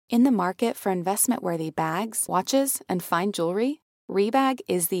In the market for investment-worthy bags, watches, and fine jewelry, Rebag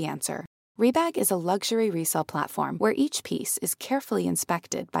is the answer. Rebag is a luxury resale platform where each piece is carefully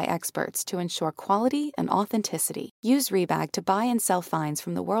inspected by experts to ensure quality and authenticity. Use Rebag to buy and sell finds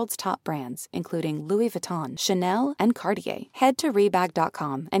from the world's top brands, including Louis Vuitton, Chanel, and Cartier. Head to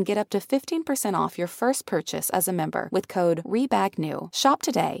Rebag.com and get up to 15% off your first purchase as a member with code REBAGNEW. Shop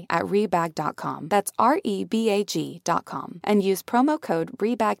today at Rebag.com. That's REBAG.com. And use promo code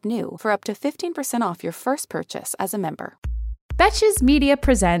REBAGNEW for up to 15% off your first purchase as a member. Betches Media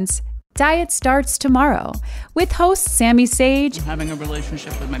presents Diet Starts Tomorrow with hosts Sammy Sage, I'm having a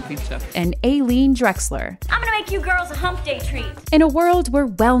relationship with my pizza, and Aileen Drexler. I'm gonna make you girls a hump day treat. In a world where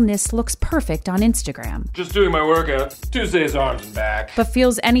wellness looks perfect on Instagram, just doing my workout. Tuesday's arms and back. but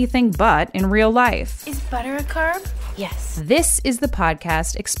feels anything but in real life. Is butter a carb? Yes. This is the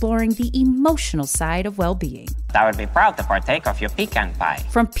podcast exploring the emotional side of well-being I would be proud to partake of your pecan pie.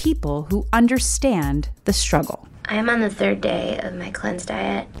 from people who understand the struggle. I am on the third day of my cleanse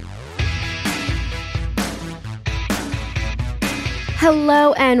diet.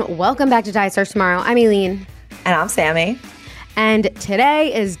 Hello and welcome back to Diet Starts Tomorrow. I'm Aileen. And I'm Sammy. And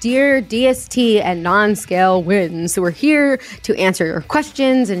today is Dear DST and Non-Scale Wins. So we're here to answer your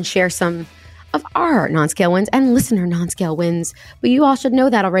questions and share some of our non-scale wins and listener non-scale wins. But you all should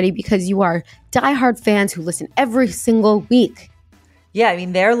know that already because you are diehard fans who listen every single week. Yeah, I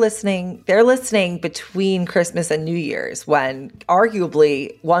mean, they're listening between Christmas and New Year's when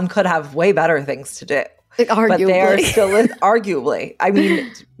arguably one could have way better things to do. Arguably. But they're still arguably. I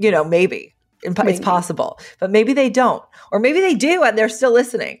mean, maybe. It's possible. But maybe they don't. Or maybe they do and they're still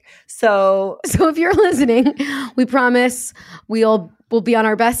listening. So if you're listening, we promise we'll be on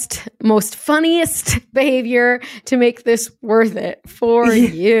our best, most funniest behavior to make this worth it for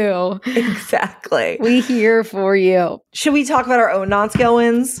you. Exactly. We here for you. Should we talk about our own non-scale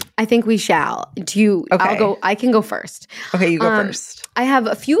wins? I think we shall. Okay. I can go first. Okay, you go first. I have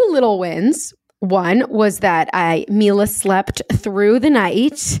a few little wins. One was that Mila slept through the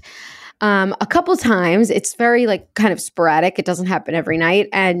night a couple times. It's very kind of sporadic. It doesn't happen every night.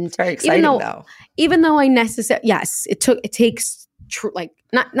 And it's very exciting though. Even though I'm not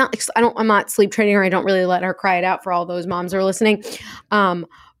sleep training her. I don't really let her cry it out for all those moms who are listening.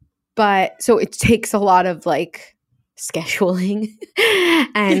 But so it takes a lot of scheduling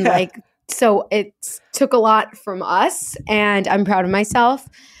and so it took a lot from us and I'm proud of myself.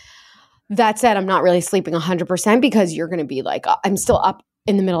 That said, I'm not really sleeping 100% because you're going to be I'm still up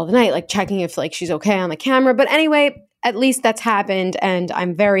in the middle of the night, checking if she's okay on the camera. But anyway, at least that's happened and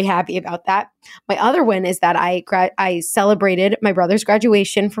I'm very happy about that. My other win is that I celebrated my brother's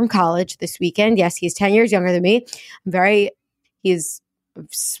graduation from college this weekend. Yes, he's 10 years younger than me. He's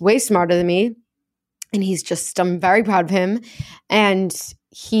way smarter than me. And I'm very proud of him. And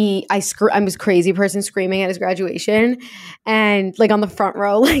I was a crazy person screaming at his graduation and on the front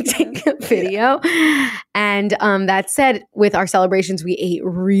row, taking a video. And that said, with our celebrations, we ate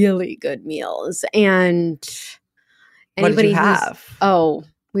really good meals. And what did you have?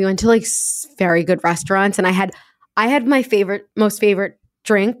 We went to very good restaurants and I had my most favorite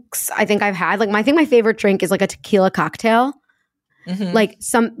drinks I think I've had. My favorite drink is a tequila cocktail. Mm-hmm.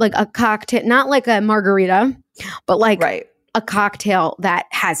 A cocktail, not a margarita, but right. A cocktail that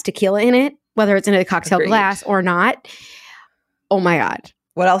has tequila in it, whether it's in a cocktail Agreed. glass or not. Oh my God.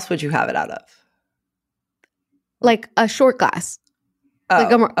 What else would you have it out of? A short glass. A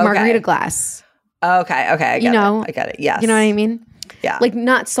margarita glass. Okay. I get it. Yes. You know what I mean? Yeah.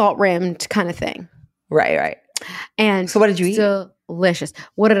 Not salt rimmed kind of thing. Right. And so what did you eat? Delicious.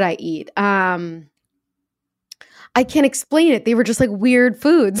 What did I eat? I can't explain it. They were just weird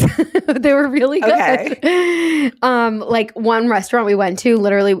foods. They were really good. Okay. One restaurant we went to,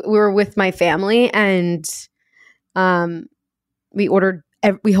 literally we were with my family and we ordered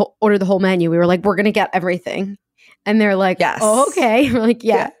the whole menu. We were we're going to get everything. And they're yes. Oh, okay. We're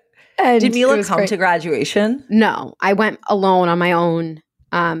yeah. And did Mila come to graduation? No, I went alone on my own.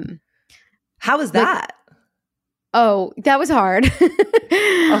 How was that? That was hard.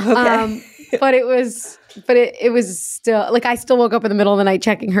 Okay. But it was still I still woke up in the middle of the night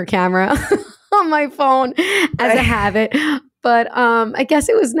checking her camera on my phone as a habit. But I guess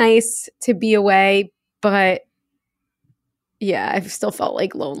it was nice to be away. But yeah, I still felt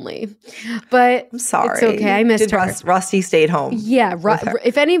lonely. But I'm sorry. It's okay. I missed her. Rusty stayed home. Yeah.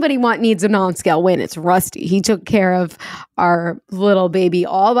 If anybody needs a non-scale win, it's Rusty. He took care of our little baby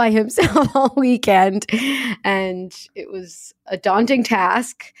all by himself all weekend. And it was a daunting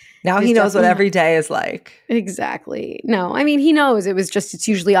task. Now he knows what every day is like. Exactly. No, I mean, he knows it's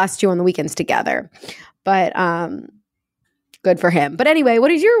usually us two on the weekends together. But Good for him. But anyway,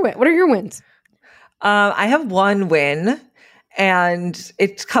 what are your wins? I have one win, and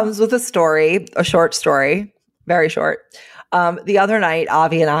it comes with a short story, very short. The other night,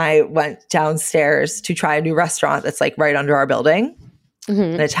 Avi and I went downstairs to try a new restaurant that's like right under our building,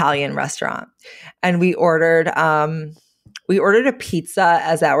 an Italian restaurant. And we ordered a pizza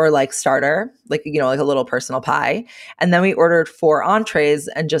as our like starter, like, you know, like a little personal pie. And then we ordered 4 entrees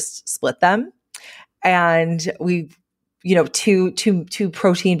and just split them. And we, you know, two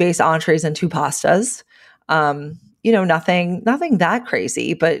protein-based entrees and 2 pastas. You know, nothing that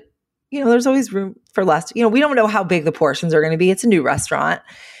crazy, but you know, there's always room for less. You know, we don't know how big the portions are going to be. It's a new restaurant.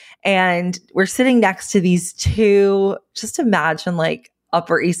 And we're sitting next to these 2, just imagine like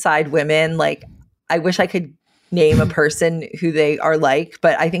Upper East Side women. Like, I wish I could name a person who they are like,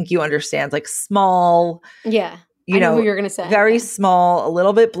 but I think you understand, like small. Yeah. You know who you're going to say. Very small, a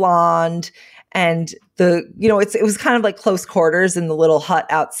little bit blonde. And it was kind of like close quarters in the little hut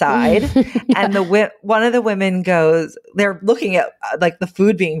outside. Yeah. And one of the women goes, they're looking at like the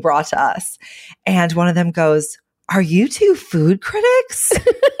food being brought to us. And one of them goes, "Are you 2 food critics?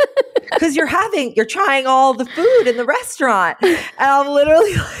 Because you're trying all the food in the restaurant." And I'm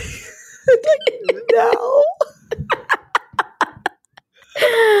literally like no.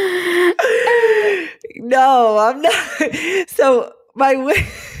 No, I'm not. So my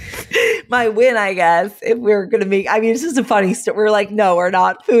win, I guess, if we're going to make, I mean, it's just a funny story. We're like, no, we're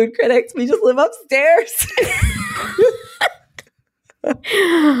not food critics. We just live upstairs.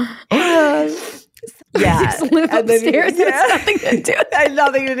 Yeah. Just live upstairs. It's nothing to do with it. Had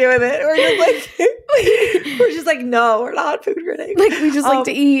nothing to do with it. We're just like, no, we're not food critics. Like, we just like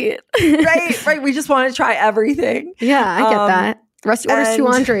to eat. Right. We just want to try everything. Yeah, I get that. Rusty orders 2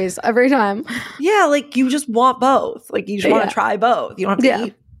 entrees every time. Yeah, like you just want both. Like you just want to try both. You don't have to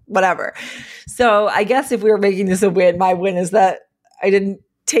eat whatever. So I guess if we were making this a win, my win is that I didn't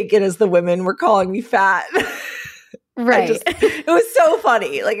take it as the women were calling me fat. Right. It was so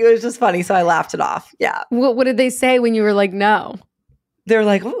funny. Like, it was just funny. So I laughed it off. Yeah. What did they say when you were like, no? They're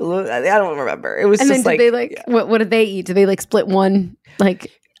like, oh, I don't remember. It was and just then did they what did they eat? Did they like split one?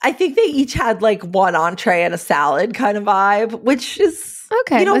 Like, I think they each had like 1 entree and a salad kind of vibe, which is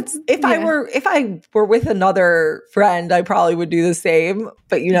okay. You know, if I were with another friend, I probably would do the same.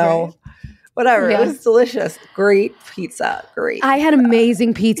 But you know, whatever. Yeah. It was delicious. Great pizza. Great. I had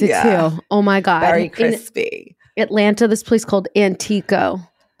amazing pizza too. Oh my God. Very crispy. In Atlanta, this place called Antico,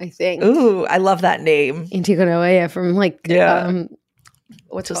 I think. Ooh, I love that name. Antico Noe, from like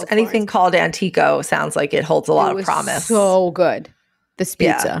what's just anything called Antico sounds like it holds a lot of promise. So good. This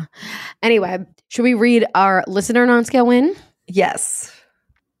pizza. Yeah. Anyway, should we read our listener non-scale win? Yes.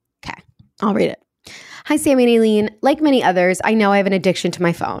 Okay, I'll read it. Hi, Sammy and Aileen. Like many others, I know I have an addiction to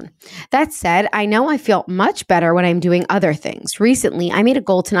my phone. That said, I know I feel much better when I'm doing other things. Recently, I made a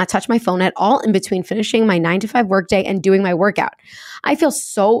goal to not touch my phone at all in between finishing my 9-to-5 workday and doing my workout. I feel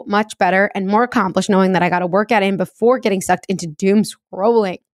so much better and more accomplished knowing that I got a workout in before getting sucked into doom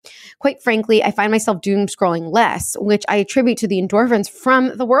scrolling. Quite frankly, I find myself doom scrolling less, which I attribute to the endorphins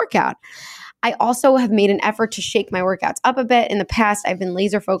from the workout. I also have made an effort to shake my workouts up a bit. In the past, I've been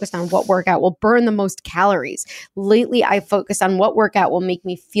laser focused on what workout will burn the most calories. Lately, I've focused on what workout will make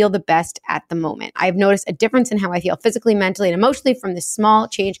me feel the best at the moment. I've noticed a difference in how I feel physically, mentally, and emotionally from this small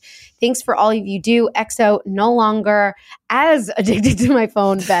change. Thanks for all of you do. EXO, no longer as addicted to my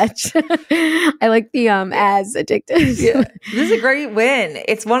phone, Betch. I like the as addicted. Yeah. This is a great win.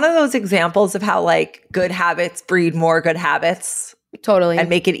 It's one of those examples of how like good habits breed more good habits. Totally. And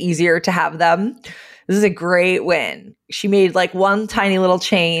make it easier to have them. This is a great win. She made like one tiny little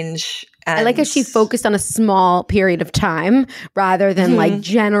change. And I like how she focused on a small period of time rather than like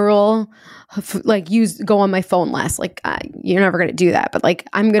general, like go on my phone less. Like you're never going to do that. But like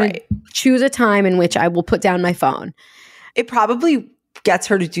I'm going to choose a time in which I will put down my phone. It probably gets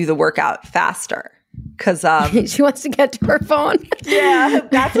her to do the workout faster. Because she wants to get to her phone. Yeah,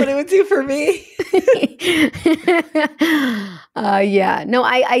 that's what it would do for me. Yeah. No,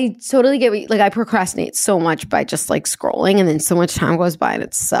 I totally get what like I procrastinate so much by just like scrolling, and then so much time goes by and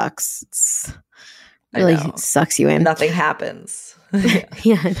it sucks. It's really sucks you in. Nothing happens.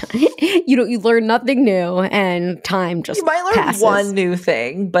 Yeah. You learn nothing new, and time just you might learn passes. One new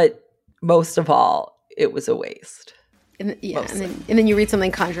thing, but most of all, it was a waste. And then you read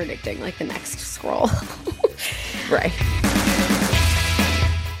something contradicting like the next scroll. Right.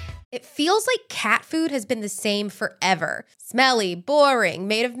 It feels like cat food has been the same forever. Smelly, boring,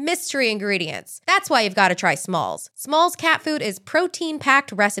 made of mystery ingredients. That's why you've got to try Smalls. Smalls cat food is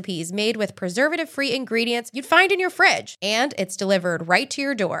protein-packed recipes made with preservative-free ingredients you'd find in your fridge. And it's delivered right to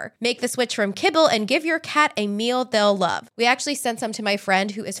your door. Make the switch from kibble and give your cat a meal they'll love. We actually sent some to my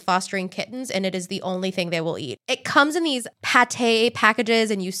friend who is fostering kittens, and it is the only thing they will eat. It comes in these pate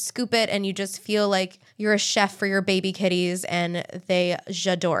packages, and you scoop it, and you just feel like you're a chef for your baby kitties, and they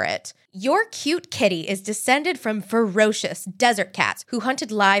j'adore it. Your cute kitty is descended from ferocious desert cats who hunted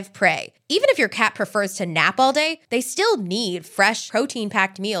live prey. Even if your cat prefers to nap all day, they still need fresh,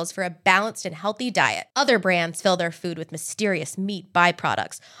 protein-packed meals for a balanced and healthy diet. Other brands fill their food with mysterious meat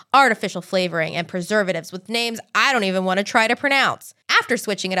byproducts, artificial flavoring, and preservatives with names I don't even want to try to pronounce. After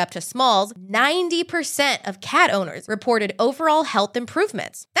switching it up to Smalls, 90% of cat owners reported overall health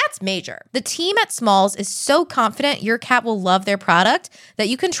improvements. That's major. The team at Smalls is so confident your cat will love their product that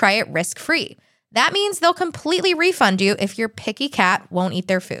you can try it risk-free. That means they'll completely refund you if your picky cat won't eat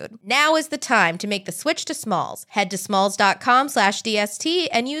their food. Now is the time to make the switch to Smalls. Head to smalls.com/DST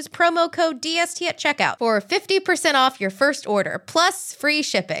and use promo code DST at checkout for 50% off your first order, plus free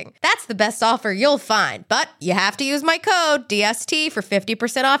shipping. That's the best offer you'll find, but you have to use my code DST for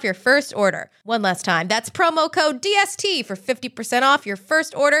 50% off your first order. One last time, that's promo code DST for 50% off your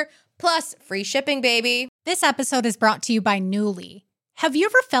first order, plus free shipping, baby. This episode is brought to you by Nuuly. Have you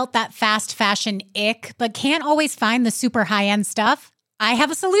ever felt that fast fashion ick, but can't always find the super high-end stuff? I have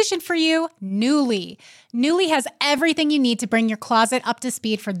a solution for you, Nuuly. Nuuly has everything you need to bring your closet up to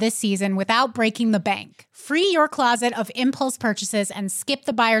speed for this season without breaking the bank. Free your closet of impulse purchases and skip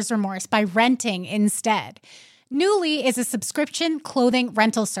the buyer's remorse by renting instead. Nuuly is a subscription clothing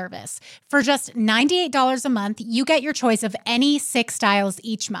rental service. For just $98 a month, you get your choice of any 6 styles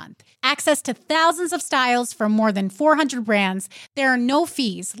each month. Access to thousands of styles from more than 400 brands. There are no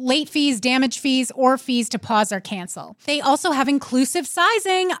fees, late fees, damage fees, or fees to pause or cancel. They also have inclusive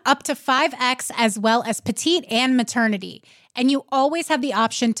sizing, up to 5X, as well as petite and maternity. And you always have the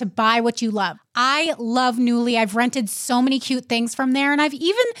option to buy what you love. I love Nuuly. I've rented so many cute things from there, and I've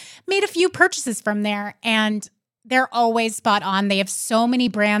even made a few purchases from there, and they're always spot on. They have so many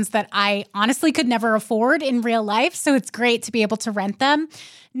brands that I honestly could never afford in real life, so it's great to be able to rent them.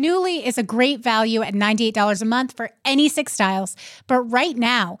 Nuuly is a great value at $98 a month for any 6 styles, but right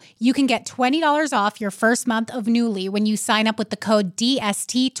now, you can get $20 off your first month of Nuuly when you sign up with the code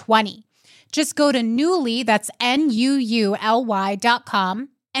DST20. Just go to Nuuly, that's NUULY.com,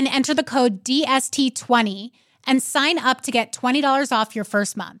 and enter the code DST20 and sign up to get $20 off your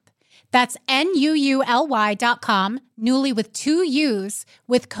first month. That's NUULY.com, Nuuly with 2 U's,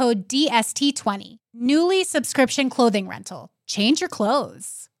 with code DST20. Nuuly subscription clothing rental. Change your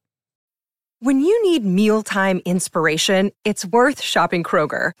clothes. When you need mealtime inspiration, it's worth shopping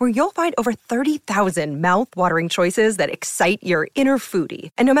Kroger, where you'll find over 30,000 mouth-watering choices that excite your inner foodie.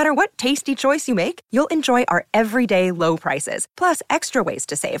 And no matter what tasty choice you make, you'll enjoy our everyday low prices, plus extra ways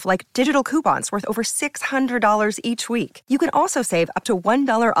to save, like digital coupons worth over $600 each week. You can also save up to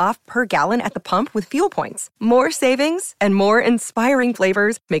 $1 off per gallon at the pump with fuel points. More savings and more inspiring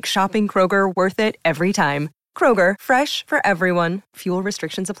flavors make shopping Kroger worth it every time. Kroger, fresh for everyone. Fuel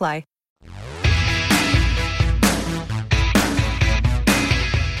restrictions apply.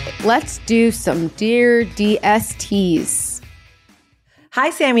 Let's do some Dear DSTs. Hi,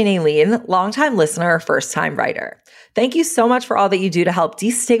 Sammy and Aileen, longtime listener, first-time writer. Thank you so much for all that you do to help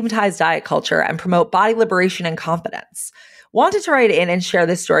destigmatize diet culture and promote body liberation and confidence. Wanted to write in and share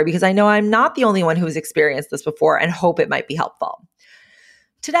this story because I know I'm not the only one who has experienced this before and hope it might be helpful.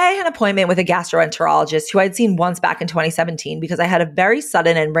 Today, I had an appointment with a gastroenterologist who I'd seen once back in 2017 because I had a very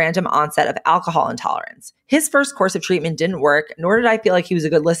sudden and random onset of alcohol intolerance. His first course of treatment didn't work, nor did I feel like he was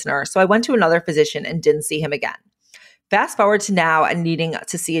a good listener, so I went to another physician and didn't see him again. Fast forward to now and needing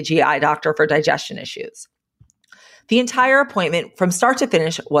to see a GI doctor for digestion issues. The entire appointment from start to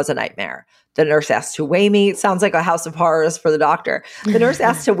finish was a nightmare. The nurse asked to weigh me. It sounds like a house of horrors for the doctor. The nurse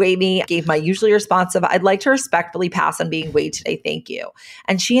asked to weigh me, gave my usually responsive, "I'd like to respectfully pass on being weighed today, thank you."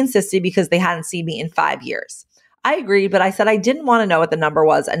 And she insisted because they hadn't seen me in 5 years. I agreed, but I said I didn't want to know what the number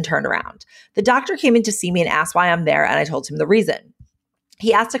was and turned around. The doctor came in to see me and asked why I'm there, and I told him the reason.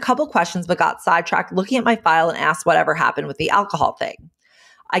 He asked a couple questions but got sidetracked looking at my file and asked whatever happened with the alcohol thing.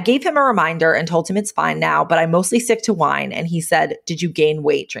 I gave him a reminder and told him it's fine now, but I'm mostly sick to wine. And he said, "Did you gain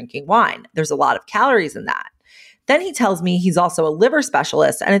weight drinking wine? There's a lot of calories in that." Then he tells me he's also a liver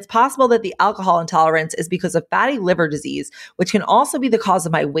specialist, and it's possible that the alcohol intolerance is because of fatty liver disease, which can also be the cause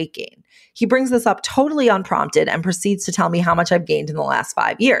of my weight gain. He brings this up totally unprompted and proceeds to tell me how much I've gained in the last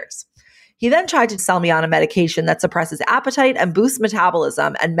 5 years. He then tried to sell me on a medication that suppresses appetite and boosts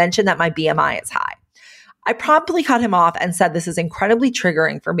metabolism and mentioned that my BMI is high. I promptly cut him off and said this is incredibly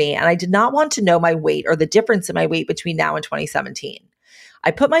triggering for me, and I did not want to know my weight or the difference in my weight between now and 2017.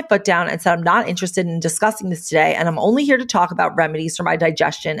 I put my foot down and said I'm not interested in discussing this today, and I'm only here to talk about remedies for my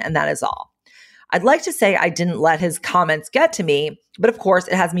digestion, and that is all. I'd like to say I didn't let his comments get to me, but of course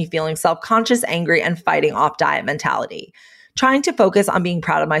it has me feeling self-conscious, angry, and fighting off diet mentality. Trying to focus on being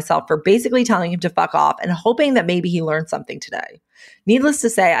proud of myself for basically telling him to fuck off and hoping that maybe he learned something today. Needless to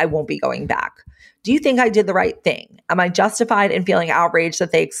say, I won't be going back. Do you think I did the right thing? Am I justified in feeling outraged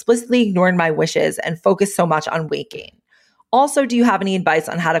that they explicitly ignored my wishes and focused so much on weight gain? Also, do you have any advice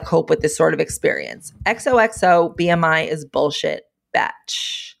on how to cope with this sort of experience? XOXO, BMI is bullshit,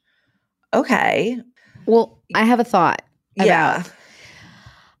 bitch. Okay. Well, I have a thought. I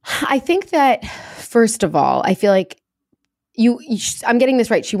think that, first of all, I feel like I'm getting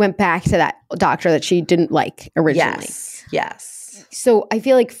this right. She went back to that doctor that she didn't like originally. Yes. So I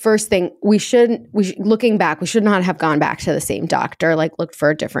feel like first thing looking back, we should not have gone back to the same doctor, like looked for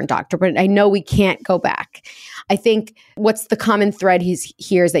a different doctor, but I know we can't go back. I think what's the common thread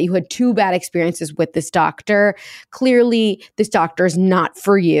here is that you had 2 bad experiences with this doctor. Clearly this doctor is not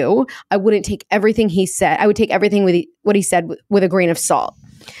for you. I wouldn't take everything he said. I would take everything with what he said with a grain of salt.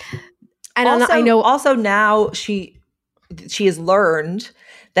 And also, I know also now she has learned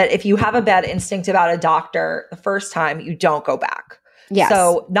that if you have a bad instinct about a doctor the first time, you don't go back. Yes.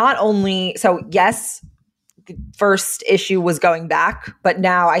 So yes, the first issue was going back, but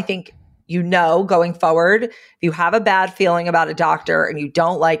now I think going forward, if you have a bad feeling about a doctor and you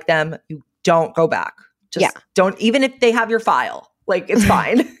don't like them, you don't go back. Don't, even if they have your file, like it's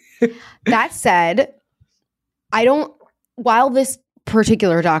fine. That said, while this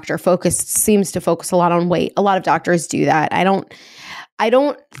particular doctor seems to focus a lot on weight, a lot of doctors do that. I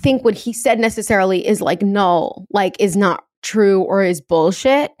don't think what he said necessarily is like null, like is not true or is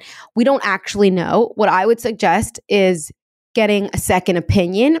bullshit. We don't actually know. What I would suggest is getting a second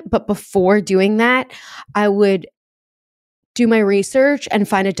opinion. But before doing that, I would do my research and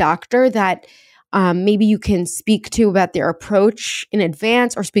find a doctor that maybe you can speak to about their approach in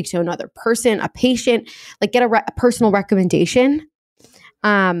advance, or speak to another person, a patient, like get a personal recommendation.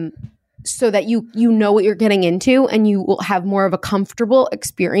 So that you know what you're getting into and you will have more of a comfortable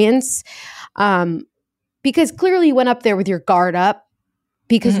experience. Because clearly you went up there with your guard up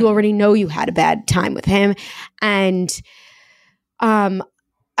because you already know you had a bad time with him. And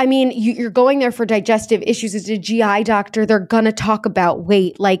I mean, you're going there for digestive issues. As a GI doctor, they're going to talk about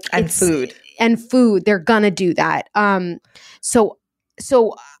weight, and food. They're going to do that. So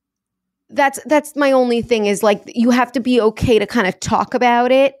that's my only thing is like, you have to be okay to kind of talk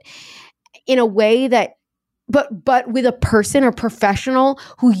about it in a way that, but with a person or professional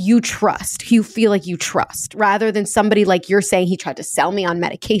who you trust, who you feel like you trust, rather than somebody like you're saying he tried to sell me on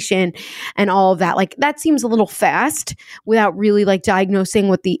medication and all of that. Like that seems a little fast without really like diagnosing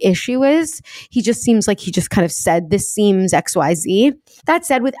what the issue is. He just seems like he just kind of said, this seems XYZ. That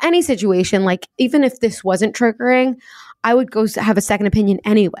said, with any situation, like even if this wasn't triggering, I would go have a second opinion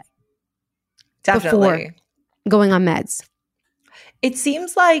anyway. Definitely. Before going on meds. It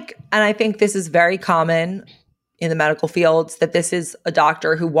seems like, and I think this is very common in the medical fields, that this is a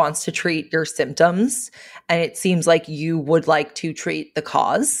doctor who wants to treat your symptoms. And it seems like you would like to treat the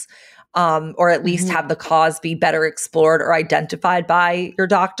cause, or at least have the cause be better explored or identified by your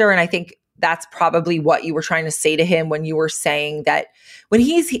doctor. And I think that's probably what you were trying to say to him when you were saying that what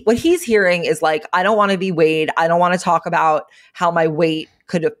he's hearing is like, I don't want to be weighed. I don't want to talk about how my weight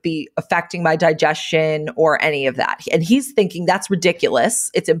could be affecting my digestion or any of that. And he's thinking that's ridiculous.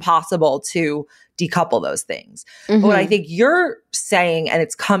 It's impossible to decouple those things. But what I think you're saying, and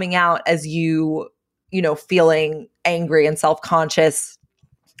it's coming out as you feeling angry and self-conscious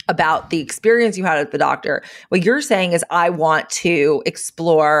about the experience you had at the doctor, what you're saying is, I want to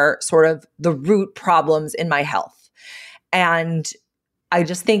explore sort of the root problems in my health. And I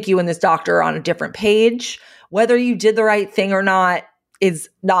just think you and this doctor are on a different page. Whether you did the right thing or not is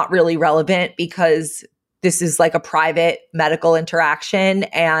not really relevant, because this is like a private medical interaction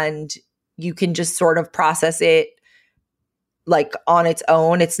and you can just sort of process it like on its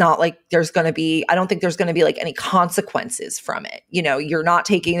own. It's not like I don't think there's going to be like any consequences from it. You're not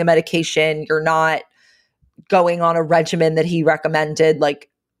taking the medication. You're not going on a regimen that he recommended.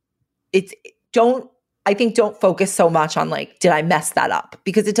 Like don't focus so much on like, did I mess that up?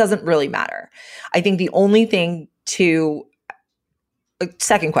 Because it doesn't really matter. I think the only thing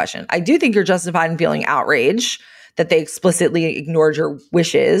second question, I do think you're justified in feeling outrage that they explicitly ignored your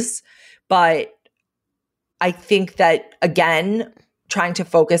wishes. But I think that, again, trying to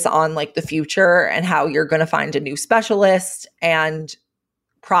focus on like the future and how you're going to find a new specialist and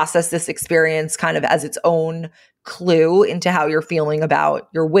process this experience kind of as its own clue into how you're feeling about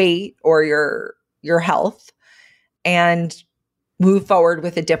your weight or your health, and move forward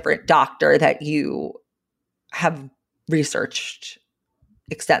with a different doctor that you have researched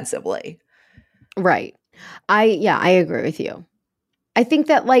extensively. Right. I agree with you. I think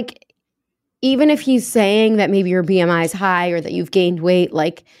that like, even if he's saying that maybe your BMI is high or that you've gained weight,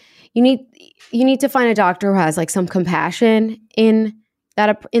 like you need to find a doctor who has like some compassion in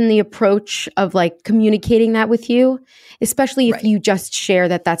the approach of like communicating that with you, especially if you just share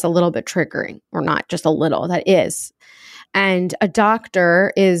that that's a little bit triggering, or not just a little, that is. And a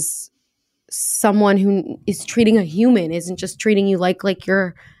doctor is someone who is treating a human, isn't just treating you like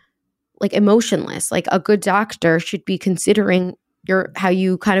you're like emotionless. Like a good doctor should be considering how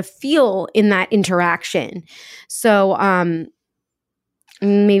you kind of feel in that interaction. So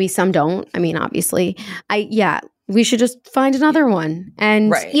maybe some don't. I mean, obviously, we should just find another one.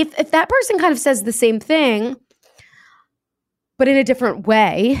 And if that person kind of says the same thing, but in a different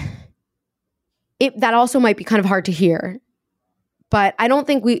way, that also might be kind of hard to hear. But I don't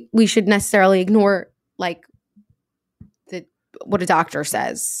think we should necessarily ignore like what a doctor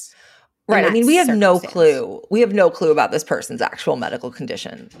says. Right. I mean, we have no clue. We have no clue about this person's actual medical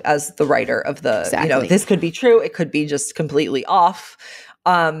condition as the writer of the, this could be true. It could be just completely off.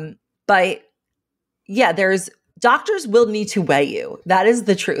 But yeah, doctors will need to weigh you. That is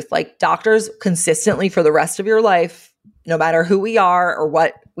the truth. Like doctors consistently for the rest of your life, no matter who we are or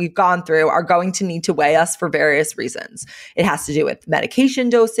what we've gone through, are going to need to weigh us for various reasons. It has to do with medication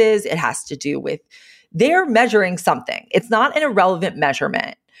doses. It has to do with they're measuring something. It's not an irrelevant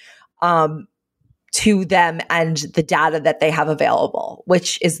measurement to them and the data that they have available,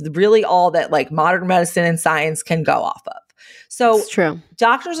 which is really all that like modern medicine and science can go off of. So it's true.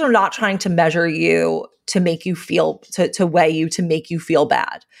 Doctors are not trying to measure you to make you feel, to weigh you, to make you feel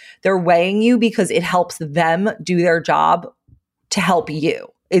bad. They're weighing you because it helps them do their job to help you.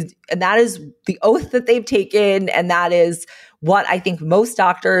 And that is the oath that they've taken. And that is what I think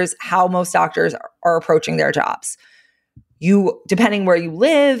how most doctors are approaching their jobs. Depending where you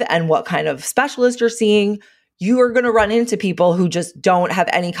live and what kind of specialist you're seeing, you are going to run into people who just don't have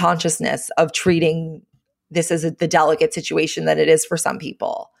any consciousness of treating this as the delicate situation that it is for some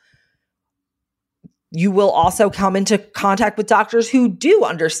people. You will also come into contact with doctors who do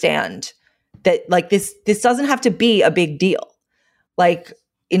understand that like this doesn't have to be a big deal. Like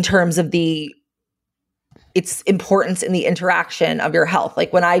in terms of its importance in the interaction of your health.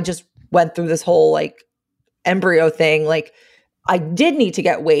 Like when I just went through this whole like embryo thing, like I did need to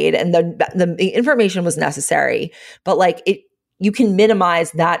get weighed and the information was necessary, but like you can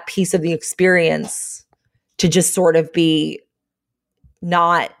minimize that piece of the experience to just sort of be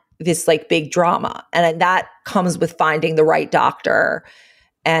not this like big drama. And that comes with finding the right doctor.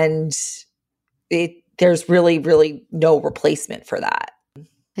 And there's really, really no replacement for that.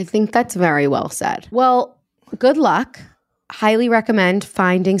 I think that's very well said. Well, good luck. Highly recommend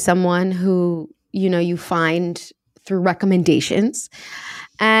finding someone who you find through recommendations.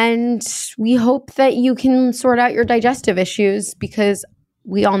 And we hope that you can sort out your digestive issues, because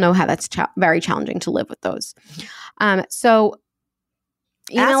we all know how that's very challenging to live with those. So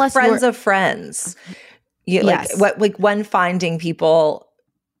email ask friends of friends. Yes. Like when finding people,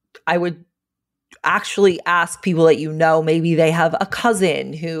 I would actually ask people that maybe they have a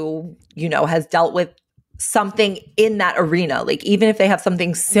cousin who, has dealt with something in that arena. Like even if they have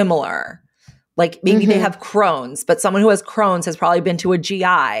something similar, like maybe they have Crohn's, but someone who has Crohn's has probably been to a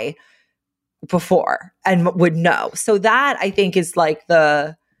GI before and would know. So that I think is like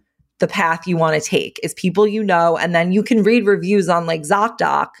the path you want to take is people and then you can read reviews on like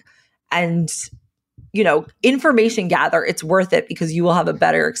ZocDoc and information gather. It's worth it because you will have a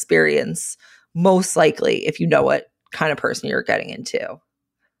better experience most likely if you know what kind of person you're getting into.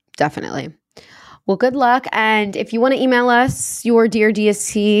 Definitely. Well, good luck. And if you want to email us your Dear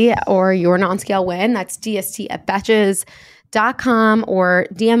DST or your non-scale win, that's dst@betches.com, or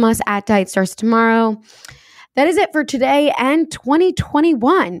DM us at Diet Starts Tomorrow. That is it for today and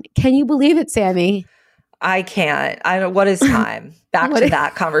 2021. Can you believe it, Sammy? I can't. What is time? Back to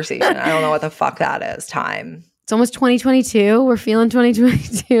that conversation. I don't know what the fuck that is. Time. It's almost 2022. We're feeling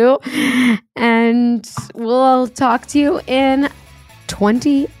 2022. And we'll talk to you in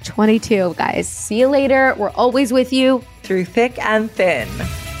 2022, guys. See you later. We're always with you through thick and thin.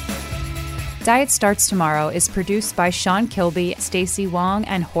 Diet Starts Tomorrow is produced by Sean Kilby, Stacey Wong,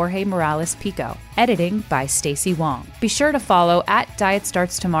 and Jorge Morales Pico. Editing by Stacey Wong. Be sure to follow at Diet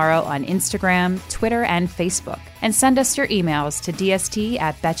Starts Tomorrow on Instagram, Twitter, and Facebook. and send us your emails to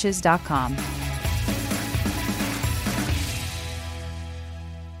dst@betches.com.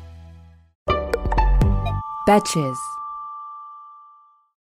 Betches.